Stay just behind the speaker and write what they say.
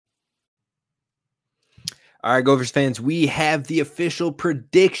All right, Gophers fans, we have the official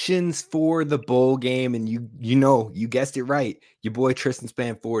predictions for the bowl game, and you guessed it right. Your boy Tristan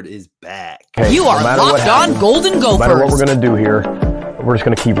Spanford is back. Hey, You are locked on Golden Gophers. No matter what we're going to do here, we're just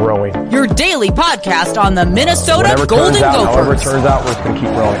going to keep rowing. Your daily podcast on the Minnesota Whatever Golden turns out, Gophers. However it turns out, we're just going to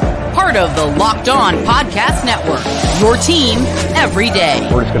keep rowing. Part of the Locked On Podcast Network. Your team every day.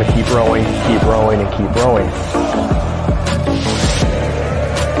 We're just going to keep rowing, and keep rowing.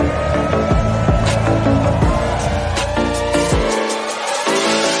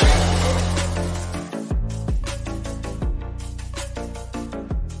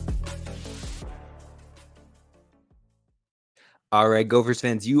 All right, Gophers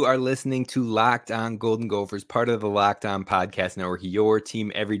fans, you are listening to Locked On Golden Gophers, part of the Locked On Podcast Network, your team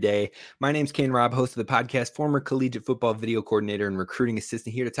every day. My name's Kane Robb, host of the podcast, former collegiate football video coordinator and recruiting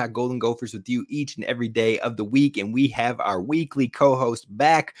assistant, here to talk Golden Gophers with you each and every day of the week. And we have our weekly co-host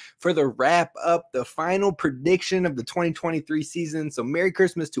back for the wrap up, the final prediction of the 2023 season. So Merry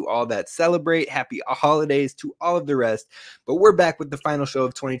Christmas to all that celebrate, happy holidays to all of the rest. But we're back with the final show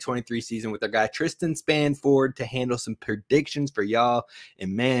of 2023 season with our guy Tristan Spanford to handle some predictions for y'all.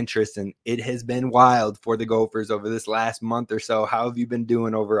 And man, Tristan, it has been wild for the Gophers over this last month or so. How have you been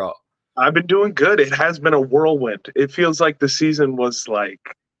doing overall? I've been doing good. It has been a whirlwind. It feels like the season was like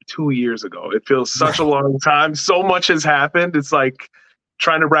 2 years ago. It feels such a long time. So much has happened. It's like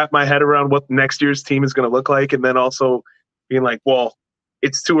trying to wrap my head around what next year's team is going to look like. And then also being like, well,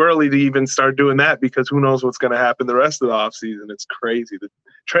 it's too early to even start doing that because who knows what's going to happen the rest of the offseason. It's crazy. The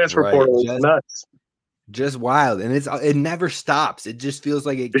transfer portal is nuts. Just wild. And it never stops. It just feels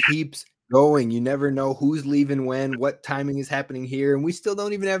like it keeps going. You never know who's leaving when, what timing is happening here. And we still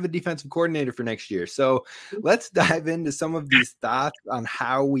don't even have a defensive coordinator for next year. So let's dive into some of these thoughts on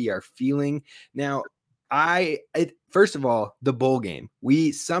how we are feeling. Now, first of all, the bowl game.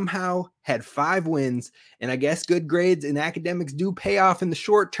 We somehow had 5 wins, and I guess good grades in academics do pay off in the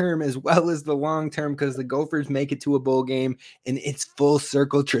short term as well as the long term because the Gophers make it to a bowl game, and it's full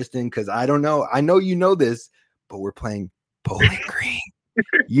circle, Tristan, because I don't know. I know you know this, but we're playing Bowling Green.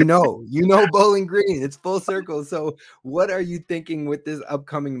 You know Bowling Green. It's full circle. So what are you thinking with this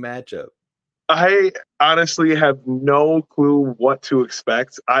upcoming matchup? I honestly have no clue what to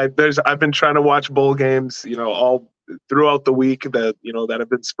expect. I've been trying to watch bowl games, all throughout the week that have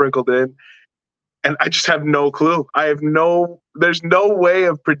been sprinkled in, and I just have no clue. There's no way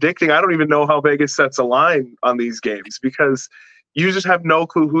of predicting. I don't even know how Vegas sets a line on these games because you just have no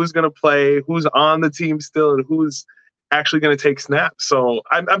clue who's going to play, who's on the team still, and who's actually going to take snaps. So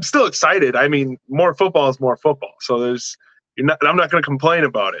I'm still excited. I mean, more football is more football. So I'm not going to complain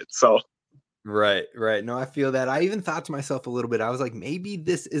about it. So. Right. No, I feel that. I even thought to myself a little bit, I was like, maybe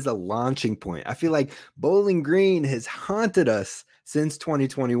this is a launching point. I feel like Bowling Green has haunted us since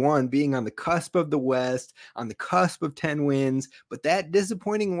 2021, being on the cusp of the West, on the cusp of 10 wins. But that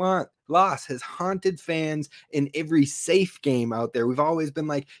disappointing loss has haunted fans in every safe game out there. We've always been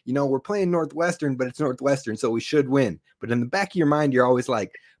like, we're playing Northwestern, but it's Northwestern, so we should win. But in the back of your mind, you're always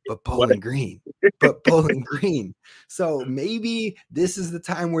like, but Bowling Green. So maybe this is the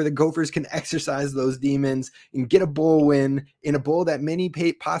time where the Gophers can exercise those demons and get a bowl win in a bowl that many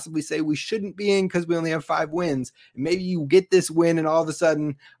possibly say we shouldn't be in because we only have 5 wins. And maybe you get this win and all of a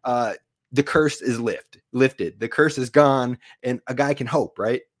sudden the curse is lifted. The curse is gone and a guy can hope,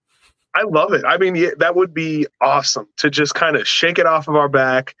 right? I love it. I mean, that would be awesome to just kind of shake it off of our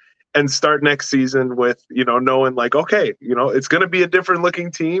back and start next season with, knowing like, okay, it's going to be a different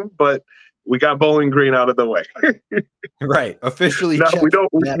looking team, but we got Bowling Green out of the way. Right. Officially. No, we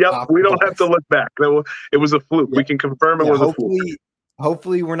don't have to look back. It was a fluke. Yeah. We can confirm it was a fluke.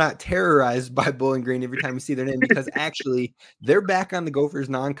 Hopefully we're not terrorized by Bowling Green every time we see their name because actually they're back on the Gophers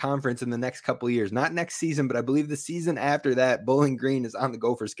non-conference in the next couple of years. Not next season, but I believe the season after that, Bowling Green is on the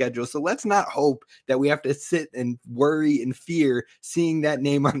Gophers schedule. So let's not hope that we have to sit and worry and fear seeing that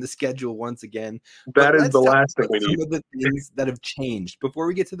name on the schedule once again. That is the last thing we need. Some of the things that have changed. Before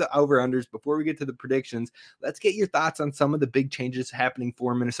we get to the over-unders, before we get to the predictions, let's get your thoughts on some of the big changes happening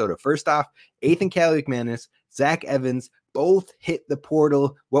for Minnesota. First off, Ethan McManus, Zach Evans, both hit the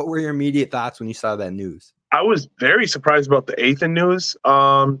portal. What were your immediate thoughts when you saw that news? I was very surprised about the Ethan news.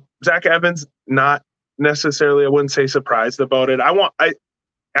 Zach Evans, not necessarily, I wouldn't say surprised about it.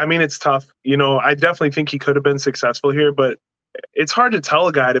 I mean, it's tough. I definitely think he could have been successful here, but it's hard to tell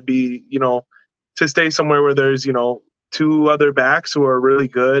a guy to be, to stay somewhere where there's, 2 other backs who are really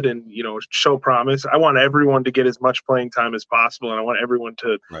good and, show promise. I want everyone to get as much playing time as possible. And I want everyone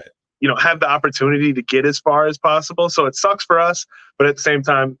to, have the opportunity to get as far as possible. So it sucks for us, but at the same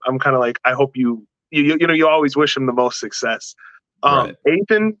time, I'm kind of like, I hope you always wish him the most success.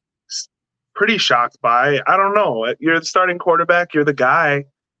 Ethan, pretty shocked by. I don't know. You're the starting quarterback. You're the guy.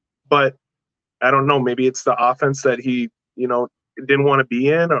 But I don't know. Maybe it's the offense that he, didn't want to be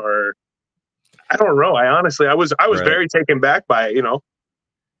in, or I don't know. I was Right. very taken back by it.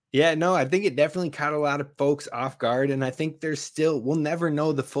 Yeah, no, I think it definitely caught a lot of folks off guard. And I think we'll never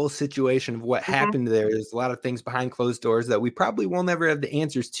know the full situation of what happened there. There's a lot of things behind closed doors that we probably will never have the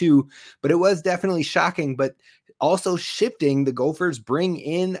answers to, but it was definitely shocking. But also shifting, the Gophers bring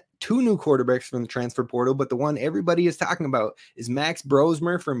in 2 new quarterbacks from the transfer portal, but the one everybody is talking about is Max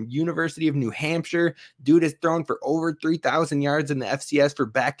Brosmer from University of New Hampshire. Dude has thrown for over 3,000 yards in the FCS for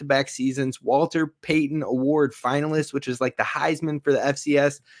back-to-back seasons. Walter Payton Award finalist, which is like the Heisman for the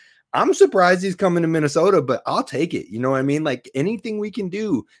FCS. I'm surprised he's coming to Minnesota, but I'll take it. You know what I mean? Like anything we can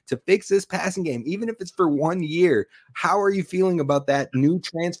do to fix this passing game, even if it's for 1 year. How are you feeling about that new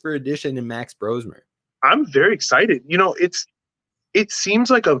transfer addition in Max Brosmer? I'm very excited. It seems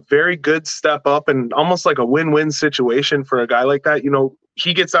like a very good step up and almost like a win-win situation for a guy like that.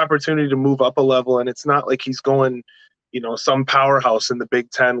 He gets the opportunity to move up a level, and it's not like he's going, some powerhouse in the Big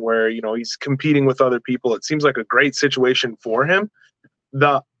Ten where, he's competing with other people. It seems like a great situation for him.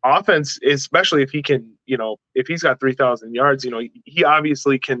 The offense, especially if he can, if he's got 3,000 yards, he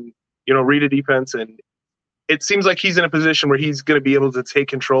obviously can, read a defense, and it seems like he's in a position where he's going to be able to take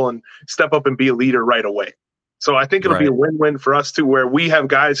control and step up and be a leader right away. So I think it'll be a win-win for us too, where we have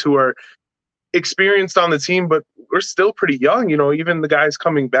guys who are experienced on the team, but we're still pretty young. Even the guys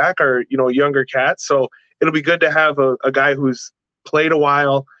coming back are, younger cats. So it'll be good to have a guy who's played a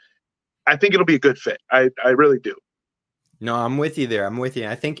while. I think it'll be a good fit. I really do. No, I'm with you there. I'm with you.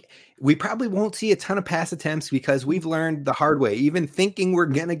 I think we probably won't see a ton of pass attempts because we've learned the hard way. Even thinking we're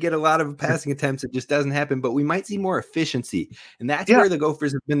going to get a lot of passing attempts, it just doesn't happen. But we might see more efficiency. And that's where the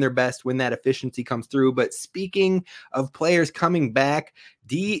Gophers have been their best when that efficiency comes through. But speaking of players coming back,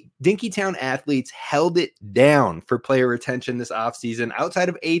 Dinkytown athletes held it down for player retention this offseason. Outside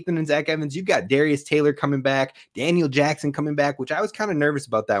of Ethan and Zach Evans, you've got Darius Taylor coming back, Daniel Jackson coming back, which I was kind of nervous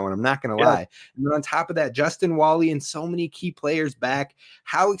about that one. I'm not going to lie. And then on top of that, Justin Wally and so many key players back.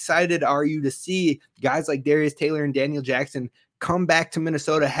 How excited are you to see guys like Darius Taylor and Daniel Jackson come back to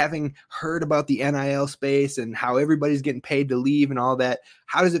Minnesota, having heard about the NIL space and how everybody's getting paid to leave and all that?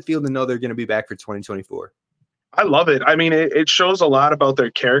 How does it feel to know they're going to be back for 2024? I love it. I mean, it shows a lot about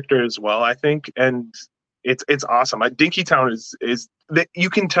their character as well, I think, and it's awesome. Dinkytown is that you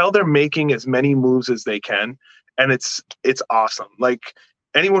can tell they're making as many moves as they can, and it's awesome. Like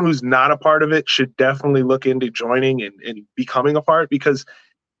anyone who's not a part of it should definitely look into joining and becoming a part, because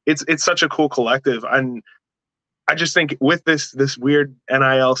it's such a cool collective. And I just think with this weird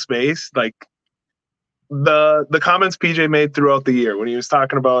NIL space, like the comments PJ made throughout the year when he was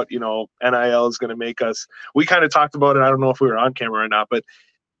talking about, NIL is going to make us, we kind of talked about it. I don't know if we were on camera or not, but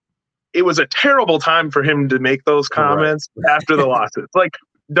it was a terrible time for him to make those comments after the losses. Like,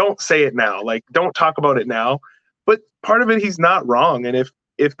 don't say it now. Like, don't talk about it now. But part of it, he's not wrong. And if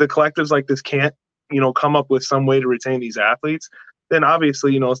the collectives like this can't, come up with some way to retain these athletes, then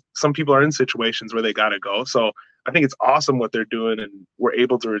obviously, some people are in situations where they got to go. So I think it's awesome what they're doing, and we're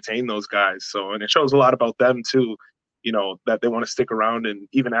able to retain those guys. So, and it shows a lot about them too, that they want to stick around, and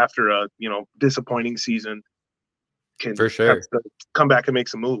even after a, disappointing season, can for sure come back and make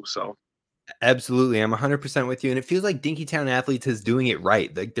some moves. So. Absolutely. I'm 100% with you. And it feels like Dinkytown athletes is doing it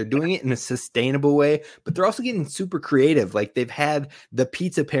right. Like they're doing it in a sustainable way, but they're also getting super creative. Like they've had the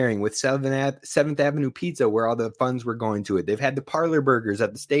pizza pairing with 7th Avenue Pizza, where all the funds were going to it. They've had the parlor burgers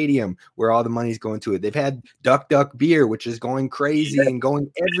at the stadium where all the money's going to it. They've had Duck Duck beer, which is going crazy and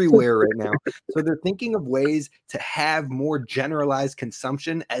going everywhere right now. So they're thinking of ways to have more generalized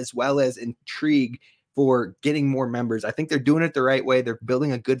consumption as well as intrigue for getting more members. I think they're doing it the right way. They're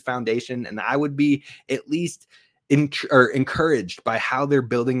building a good foundation, and I would be at least encouraged by how they're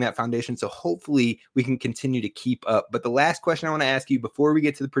building that foundation. So hopefully we can continue to keep up. But the last question I want to ask you before we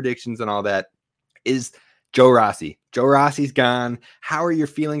get to the predictions and all that is Joe Rossi. Joe Rossi's gone. How are your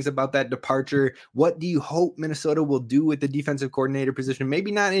feelings about that departure? What do you hope Minnesota will do with the defensive coordinator position?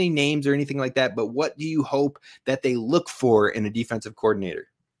 Maybe not any names or anything like that, but what do you hope that they look for in a defensive coordinator?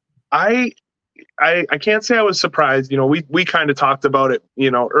 I can't say I was surprised. We kind of talked about it,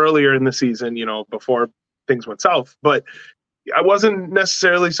 earlier in the season, before things went south, but I wasn't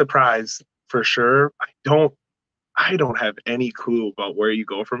necessarily surprised for sure. I don't have any clue about where you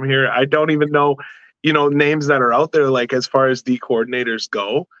go from here. I don't even know, names that are out there, like as far as D coordinators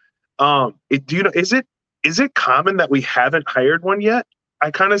go. Is it common that we haven't hired one yet?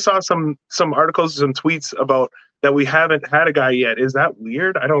 I kind of saw some articles and tweets about that we haven't had a guy yet. Is that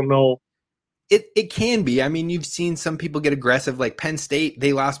weird? I don't know. It can be. I mean, you've seen some people get aggressive, like Penn State.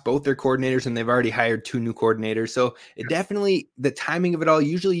 They lost both their coordinators and they've already hired 2 new coordinators. So it definitely, the timing of it all,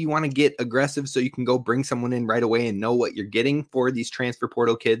 usually you want to get aggressive so you can go bring someone in right away and know what you're getting for these transfer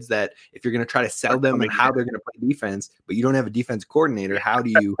portal kids, that if you're going to try to sell them and how they're going to play defense, but you don't have a defense coordinator, how do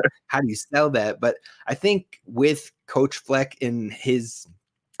you sell that? But I think with Coach Fleck in his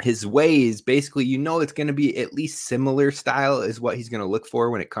ways, basically, it's going to be at least similar style is what he's going to look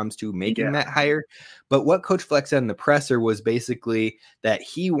for when it comes to making that hire. But what Coach Fleck said in the presser was basically that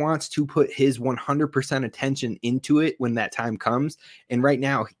he wants to put his 100% attention into it when that time comes. And right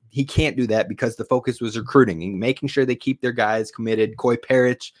now, he can't do that because the focus was recruiting and making sure they keep their guys committed. Coy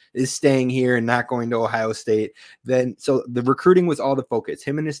Parrish is staying here and not going to Ohio State. So the recruiting was all the focus.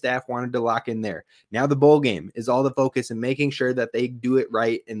 Him and his staff wanted to lock in there. Now the bowl game is all the focus and making sure that they do it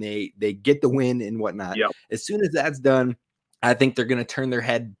right and they get the win and whatnot. Yep. As soon as that's done, I think they're going to turn their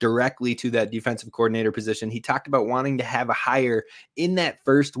head directly to that defensive coordinator position. He talked about wanting to have a hire in that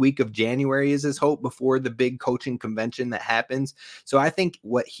first week of January is his hope before the big coaching convention that happens. So I think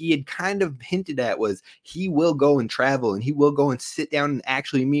what he had kind of hinted at was he will go and travel and he will go and sit down and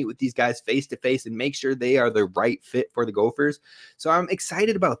actually meet with these guys face to face and make sure they are the right fit for the Gophers. So I'm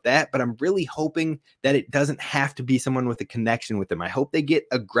excited about that, but I'm really hoping that it doesn't have to be someone with a connection with them. I hope they get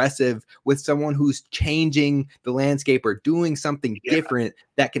aggressive with someone who's changing the landscape or doing something different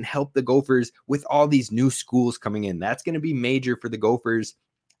that can help the Gophers with all these new schools coming in. That's going to be major for the Gophers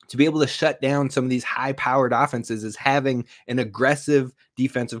to be able to shut down some of these high-powered offenses, is having an aggressive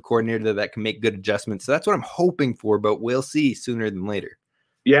defensive coordinator that can make good adjustments. So that's what I'm hoping for, but we'll see sooner than later.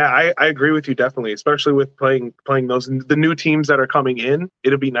 Yeah, I agree with you definitely, especially with playing the new teams that are coming in.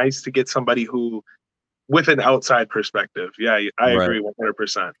 It'll be nice to get somebody who with an outside perspective. Yeah, I agree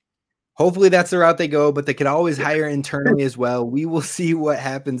 100%. Hopefully that's the route they go, but they could always hire internally as well. We will see what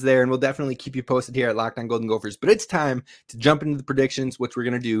happens there, and we'll definitely keep you posted here at Locked On Golden Gophers. But it's time to jump into the predictions, which we're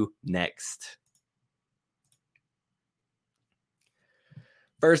going to do next.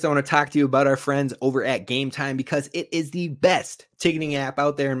 First, I want to talk to you about our friends over at Game Time, because it is the best ticketing app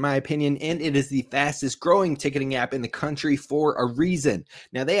out there, in my opinion, and it is the fastest growing ticketing app in the country for a reason.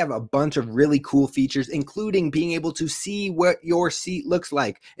 Now, they have a bunch of really cool features, including being able to see what your seat looks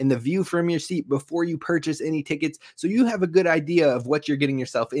like and the view from your seat before you purchase any tickets, so you have a good idea of what you're getting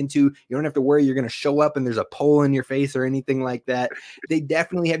yourself into. You don't have to worry you're going to show up and there's a pole in your face or anything like that. They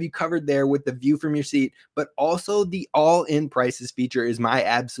definitely have you covered there with the view from your seat, but also the all-in prices feature is my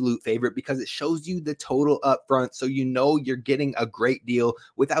absolute favorite because it shows you the total up front, so you know you're getting a great deal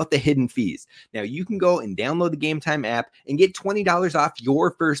without the hidden fees. Now, you can go and download the Game Time app and get $20 off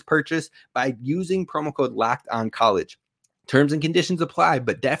your first purchase by using promo code LOCKEDONCollege. Terms and conditions apply,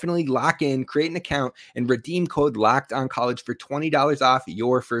 but definitely lock in, create an account, and redeem code LOCKEDONCollege for $20 off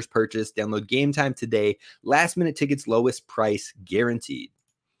your first purchase. Download Game Time today. Last minute tickets, lowest price guaranteed.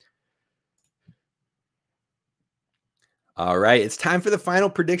 All right, it's time for the final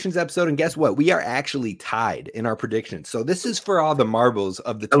predictions episode, and guess what? We are actually tied in our predictions. So this is for all the marbles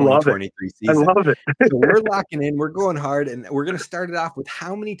of the 2023 season. I love it. So we're locking in, we're going hard, and we're going to start it off with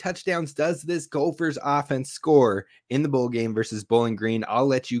how many touchdowns does this Gophers offense score in the bowl game versus Bowling Green? I'll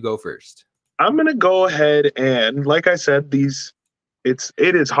let you go first. I'm going to go ahead and, like I said, it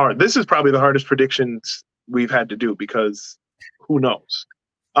is hard. This is probably the hardest predictions we've had to do because who knows?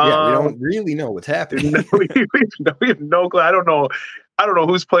 Yeah, we don't really know what's happening. we have no clue. I don't know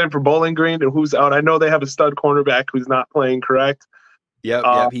who's playing for Bowling Green and who's out. I know they have a stud cornerback who's not playing, correct?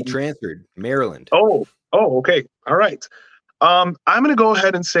 Yep, he transferred Maryland. Oh, okay. All right. I'm going to go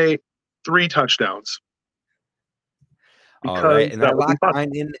ahead and say 3 touchdowns. All right, and I locked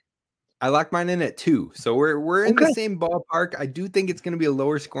mine in at 2. So we're in the same ballpark. I do think it's going to be a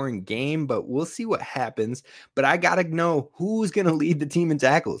lower scoring game, but we'll see what happens. But I got to know who's going to lead the team in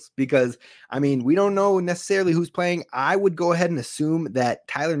tackles, because, I mean, we don't know necessarily who's playing. I would go ahead and assume that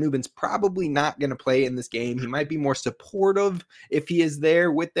Tyler Nubin's probably not going to play in this game. He might be more supportive if he is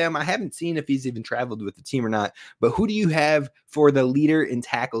there with them. I haven't seen if he's even traveled with the team or not. But who do you have for the leader in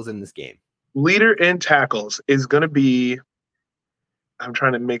tackles in this game? Leader in tackles is going to be, I'm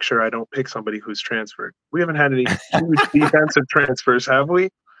trying to make sure I don't pick somebody who's transferred. We haven't had any huge defensive transfers, have we?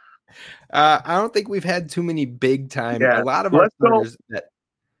 I don't think we've had too many big time. Yeah. A lot of our players that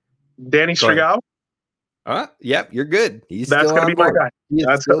Danny Strigal. Yep, you're good. That's going to be my guy.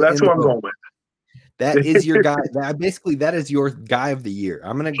 That's who I'm going with. That is your guy. That is your guy of the year.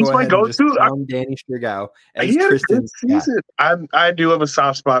 I'm going to go ahead and just crown Danny Strigal as Kristen's guy. I do have a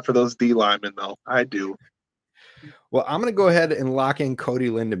soft spot for those D linemen, though. I do. Well, I'm going to go ahead and lock in Cody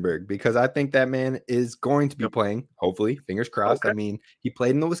Lindenberg because I think that man is going to be playing, hopefully, fingers crossed. Okay. I mean, he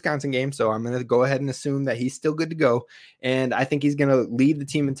played in the Wisconsin game, so I'm going to go ahead and assume that he's still good to go. And I think he's going to lead the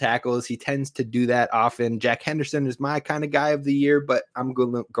team in tackles. He tends to do that often. Jack Henderson is my kind of guy of the year, but I'm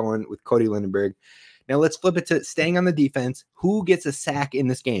going with Cody Lindenberg. Now let's flip it to staying on the defense. Who gets a sack in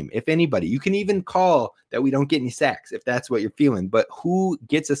this game? If anybody, you can even call that we don't get any sacks if that's what you're feeling, but who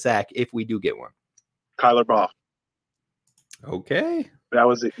gets a sack if we do get one? Kyler Ball. Okay. That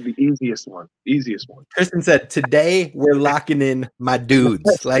was the easiest one. Easiest one. Kristen said, today we're locking in my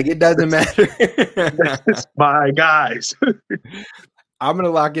dudes. Like, it doesn't matter. That's my guys. I'm going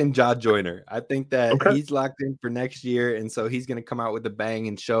to lock in Jaw Joyner. I think that he's locked in for next year, and so he's going to come out with a bang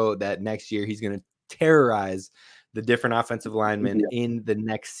and show that next year he's going to terrorize the different offensive linemen in the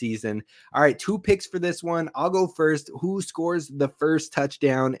next season. All right, 2 picks for this one. I'll go first. Who scores the first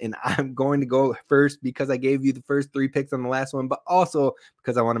touchdown? And I'm going to go first because I gave you the first 3 picks on the last one, but also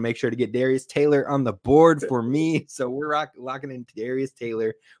because I want to make sure to get Darius Taylor on the board for me. So we're locking in Darius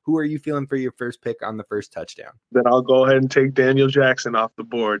Taylor. Who are you feeling for your first pick on the first touchdown? Then I'll go ahead and take Daniel Jackson off the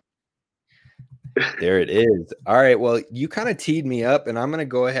board. There it is. All right. Well, you kind of teed me up, and I'm going to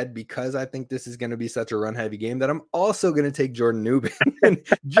go ahead because I think this is going to be such a run-heavy game that I'm also going to take Jordan Newman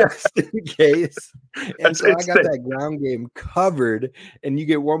just in case. And so I got that ground game covered, and you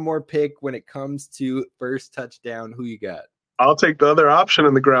get one more pick when it comes to first touchdown. Who you got? I'll take the other option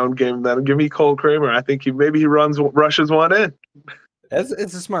in the ground game then. Give me Cole Kramer. I think he rushes one in.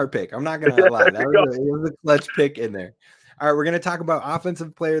 It's a smart pick. I'm not going to lie. It was a clutch pick in there. All right, we're going to talk about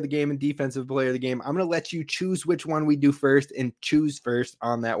offensive player of the game and defensive player of the game. I'm going to let you choose which one we do first and choose first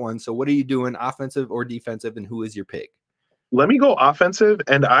on that one. So what are you doing, offensive or defensive, and who is your pick? Let me go offensive,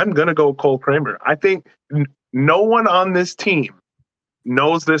 and I'm going to go Cole Kramer. I think no one on this team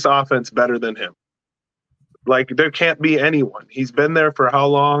knows this offense better than him. Like, there can't be anyone. He's been there for how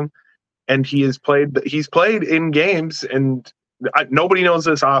long, and he's played in games, and nobody knows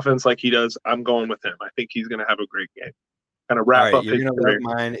this offense like he does. I'm going with him. I think he's going to have a great game. Kind of wrap up. You're going to love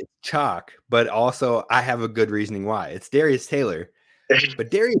mine. It's chalk, but also I have a good reasoning why. It's Darius Taylor. But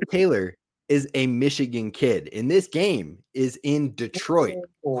Darius Taylor is a Michigan kid, and this game is in Detroit.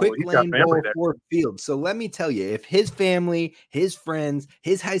 Quick Lane Bowl Ford Field. So let me tell you, if his family, his friends,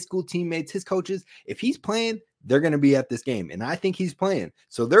 his high school teammates, his coaches, if he's playing, they're going to be at this game. And I think he's playing.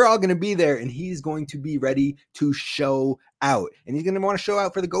 So they're all going to be there, and he's going to be ready to show out. And he's going to want to show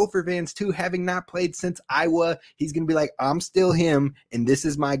out for the Gopher fans too, having not played since Iowa. He's going to be like, I'm still him, and this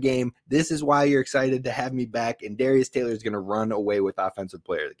is my game. This is why you're excited to have me back. And Darius Taylor is going to run away with offensive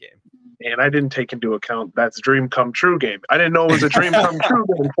player of the game. And I didn't take into account that's dream come true game. I didn't know it was a dream come true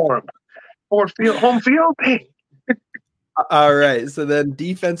game for him. Or home field. Hey. All right. So then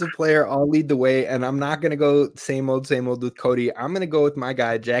defensive player, I'll lead the way. And I'm not going to go same old with Cody. I'm going to go with my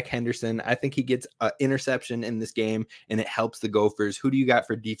guy, Jack Henderson. I think he gets an interception in this game, and it helps the Gophers. Who do you got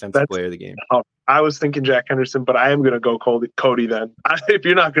for defensive player of the game? I was thinking Jack Henderson, but I am going to go Cody then. If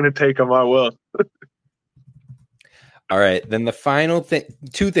you're not going to take him, I will. All right, then the final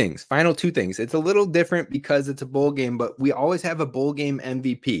two things. It's a little different because it's a bowl game, but we always have a bowl game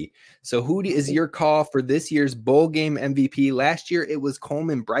MVP. So who is your call for this year's bowl game MVP? Last year, it was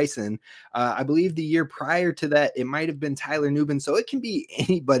Coleman Bryson. I believe the year prior to that, it might have been Tyler Nubin. So it can be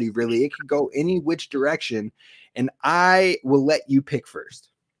anybody, really. It could go any which direction. And I will let you pick first.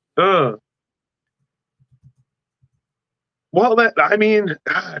 Well,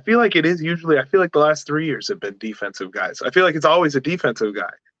 I feel like it is usually. I feel like the last 3 years have been defensive guys. I feel like it's always a defensive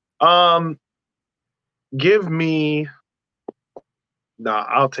guy. Give me.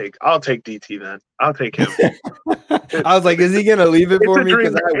 I'll take DT then. I'll take him. I was like, is he gonna leave it for me?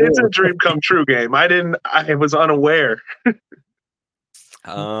 It's a dream come true game. I was unaware.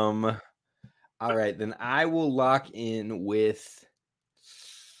 All right, then I will lock in with.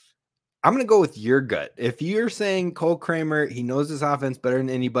 I'm going to go with your gut. If you're saying Cole Kramer, he knows this offense better than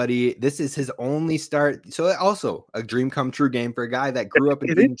anybody. This is his only start. So also a dream come true game for a guy that grew up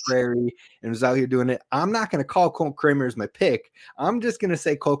in Eden Prairie and was out here doing it. I'm not going to call Cole Kramer as my pick. I'm just going to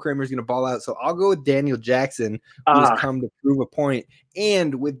say Cole Kramer is going to ball out. So I'll go with Daniel Jackson, who has come to prove a point.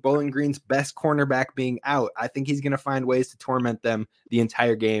 And with Bowling Green's best cornerback being out, I think he's going to find ways to torment them the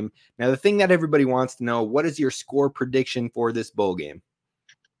entire game. Now, the thing that everybody wants to know, what is your score prediction for this bowl game?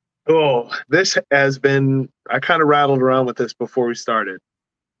 Oh, this has been, I kind of rattled around with this before we started.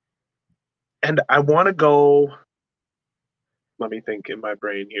 And I want to go, let me think in my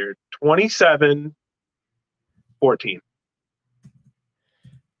brain here, 27-14.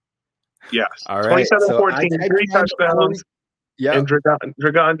 Yes. All right. 27-14, 3 touchdowns. Yeah. And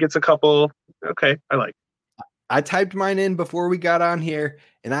Dragon gets a couple. Okay, I like. I typed mine in before we got on here,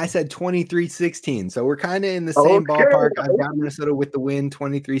 and I said 23-16. So we're kind of in the same Okay. ballpark. I've got Minnesota with the win,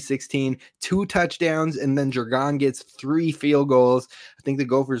 23-16, 2 touchdowns, and then Dragon gets 3 field goals. I think the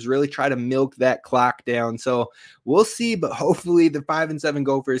Gophers really try to milk that clock down. So we'll see, but hopefully the 5-7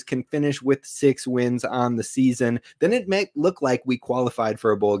 Gophers can finish with 6 wins on the season. Then it may look like we qualified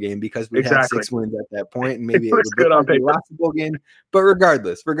for a bowl game because we'd have 6 wins at that point, and maybe it would look like we lost the bowl game. But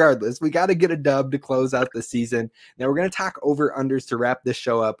regardless, we got to get a dub to close out the season. Now we're going to talk over-unders to wrap this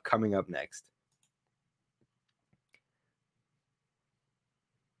show up coming up next.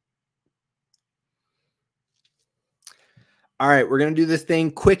 All right, we're going to do this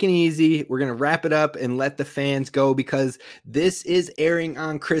thing quick and easy. We're going to wrap it up and let the fans go because this is airing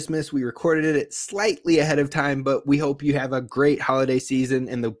on Christmas. We recorded it slightly ahead of time, but we hope you have a great holiday season,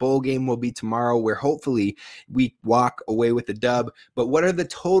 and the bowl game will be tomorrow where hopefully we walk away with the dub. But what are the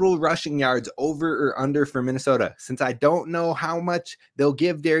total rushing yards over or under for Minnesota? Since I don't know how much they'll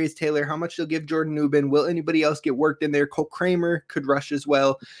give Darius Taylor, how much they'll give Jordan Newbin, will anybody else get worked in there? Cole Kramer could rush as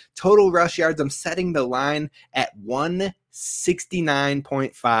well. Total rush yards, I'm setting the line at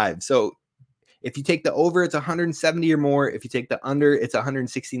 169.5. So if you take the over, it's 170 or more. If you take the under, it's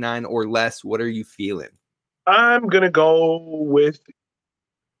 169 or less. What are you feeling? I'm gonna go with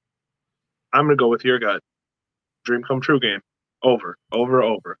your gut. Dream come true game. Over.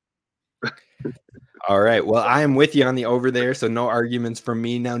 All right. Well, I am with you on the over there, so no arguments from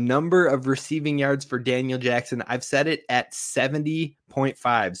me. Now, number of receiving yards for Daniel Jackson, I've set it at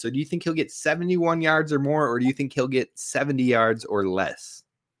 70.5. So do you think he'll get 71 yards or more, or do you think he'll get 70 yards or less?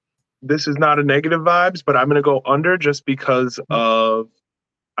 This is not a negative vibes, but I'm going to go under just because of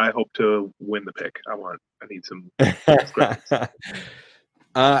I hope to win the pick. I need some.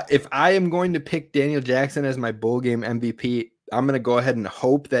 If I am going to pick Daniel Jackson as my bowl game MVP, I'm going to go ahead and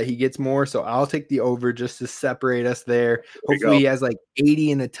hope that he gets more. So I'll take the over just to separate us there. Hopefully he has like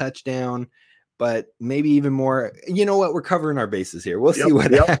 80 and a touchdown, but maybe even more. You know what? We're covering our bases here. We'll see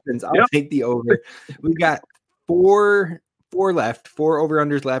what happens. I'll take the over. We've got four left, 4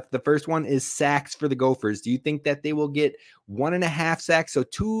 over-unders left. The first one is sacks for the Gophers. Do you think that they will get 1.5 sacks? So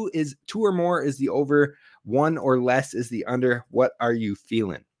 2 or more is the over, 1 or less is the under. What are you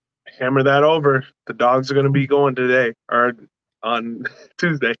feeling? Hammer that over. The Dogs are going to be going today or on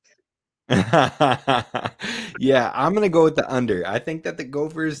Tuesday. Yeah, I'm going to go with the under. I think that the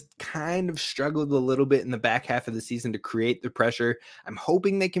Gophers kind of struggled a little bit in the back half of the season to create the pressure. I'm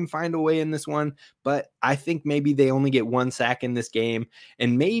hoping they can find a way in this one, but I think maybe they only get 1 sack in this game,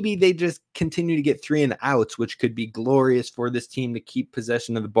 and maybe they just continue to get 3 and outs, which could be glorious for this team to keep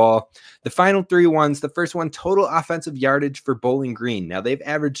possession of the ball. The final 3 ones, the first one, total offensive yardage for Bowling Green. Now, they've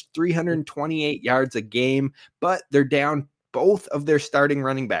averaged 328 yards a game, but they're down both of their starting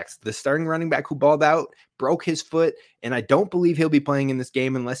running backs. The starting running back who balled out broke his foot, and I don't believe he'll be playing in this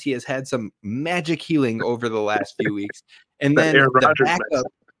game unless he has had some magic healing over the last few weeks. And then the backup,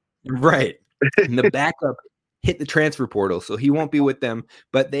 right? And the backup hit the transfer portal, so he won't be with them.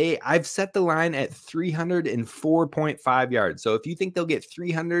 But I've set the line at 304.5 yards. So if you think they'll get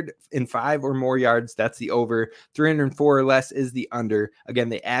 305 or more yards, that's the over. 304 or less is the under. Again,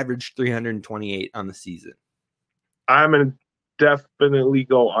 they averaged 328 on the season. I'm going to definitely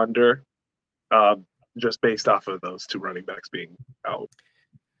go under just based off of those 2 running backs being out.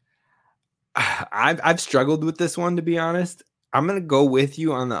 I've struggled with this one, to be honest. I'm going to go with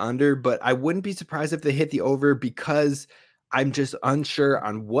you on the under, but I wouldn't be surprised if they hit the over because I'm just unsure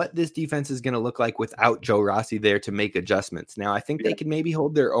on what this defense is going to look like without Joe Rossi there to make adjustments. Now, I think they can maybe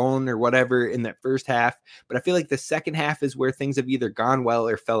hold their own or whatever in that first half, but I feel like the second half is where things have either gone well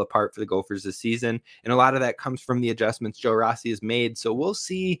or fell apart for the Gophers this season. And a lot of that comes from the adjustments Joe Rossi has made. So we'll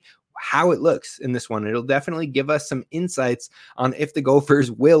see how it looks in this one. It'll definitely give us some insights on if the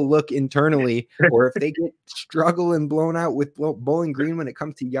Gophers will look internally or if they get struggle and blown out with Bowling Green when it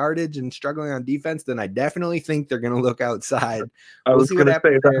comes to yardage and struggling on defense. Then I definitely think they're going to look outside. I was going to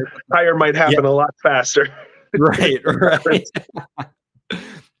say the higher might happen a lot faster. Right.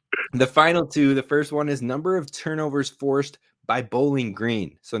 The final 2, the first one is number of turnovers forced by Bowling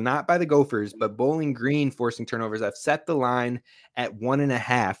Green. So not by the Gophers, but Bowling Green forcing turnovers. I've set the line at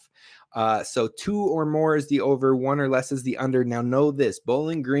 1.5. So 2 or more is the over, 1 or less is the under. Now know this,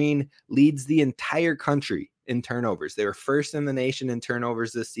 Bowling Green leads the entire country in turnovers. They were first in the nation in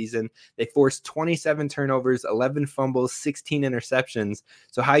turnovers this season. They forced 27 turnovers, 11 fumbles, 16 interceptions.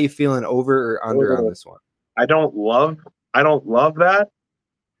 So how you feeling, over or under on this one? I don't love that,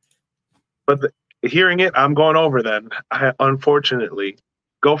 but hearing it, I'm going over then. Unfortunately,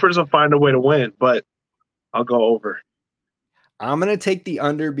 Gophers will find a way to win, but I'll go over. I'm going to take the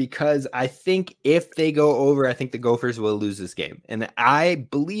under because I think if they go over, I think the Gophers will lose this game. And I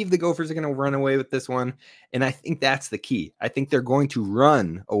believe the Gophers are going to run away with this one. And I think that's the key. I think they're going to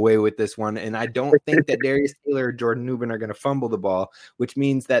run away with this one. And I don't think that Darius Taylor or Jordan Newman are going to fumble the ball, which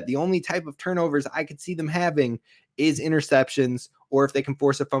means that the only type of turnovers I could see them having is interceptions, or if they can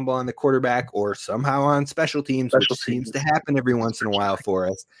force a fumble on the quarterback or somehow on special teams, which seems to happen every once in a while for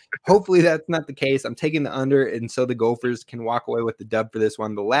us. Hopefully that's not the case. I'm taking the under, and so the Gophers can walk away with the dub for this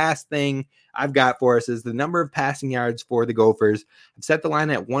one. The last thing I've got for us is the number of passing yards for the Gophers. I've set the line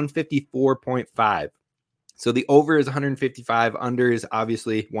at 154.5. So the over is 155, under is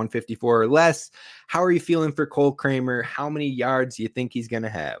obviously 154 or less. How are you feeling for Cole Kramer? How many yards do you think he's going to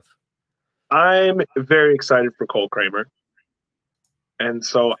have? I'm very excited for Cole Kramer. And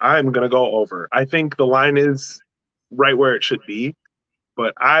so I'm going to go over. I think the line is right where it should be,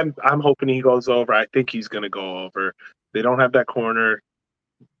 but I'm hoping he goes over. I think he's going to go over. They don't have that corner.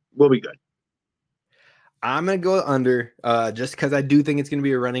 We'll be good. I'm going to go under just because I do think it's going to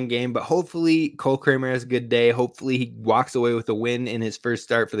be a running game, but hopefully Cole Kramer has a good day. Hopefully he walks away with a win in his first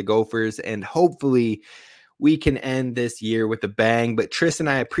start for the Gophers, and hopefully we can end this year with a bang. But Tristan,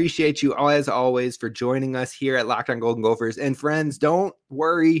 I appreciate you as always for joining us here at Locked On Golden Gophers. And friends, don't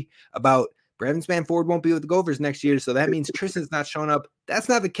worry about Brevin Spann-Ford won't be with the Gophers next year, so that means Tristan's not showing up. That's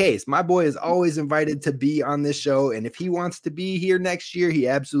not the case. My boy is always invited to be on this show, and if he wants to be here next year, he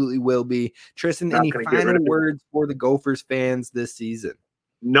absolutely will be. Tristan, any final words for the Gophers fans this season?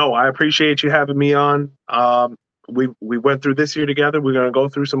 No, I appreciate you having me on. We went through this year together. We're going to go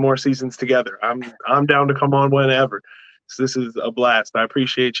through some more seasons together. I'm down to come on whenever. So this is a blast. I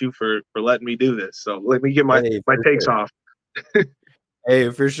appreciate you for letting me do this. So let me get my takes off.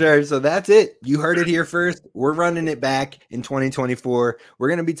 Hey, for sure. So that's it. You heard it here first. We're running it back in 2024. We're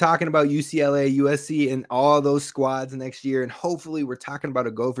going to be talking about UCLA, USC, and all those squads next year. And hopefully we're talking about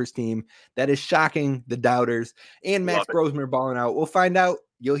a Gophers team that is shocking the doubters and Max Brosmer balling out. We'll find out.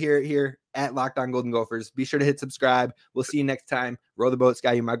 You'll hear it here at Locked On Golden Gophers. Be sure to hit subscribe. We'll see you next time. Row the boat,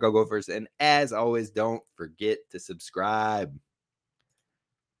 Sky. You might go Gophers. And as always, don't forget to subscribe.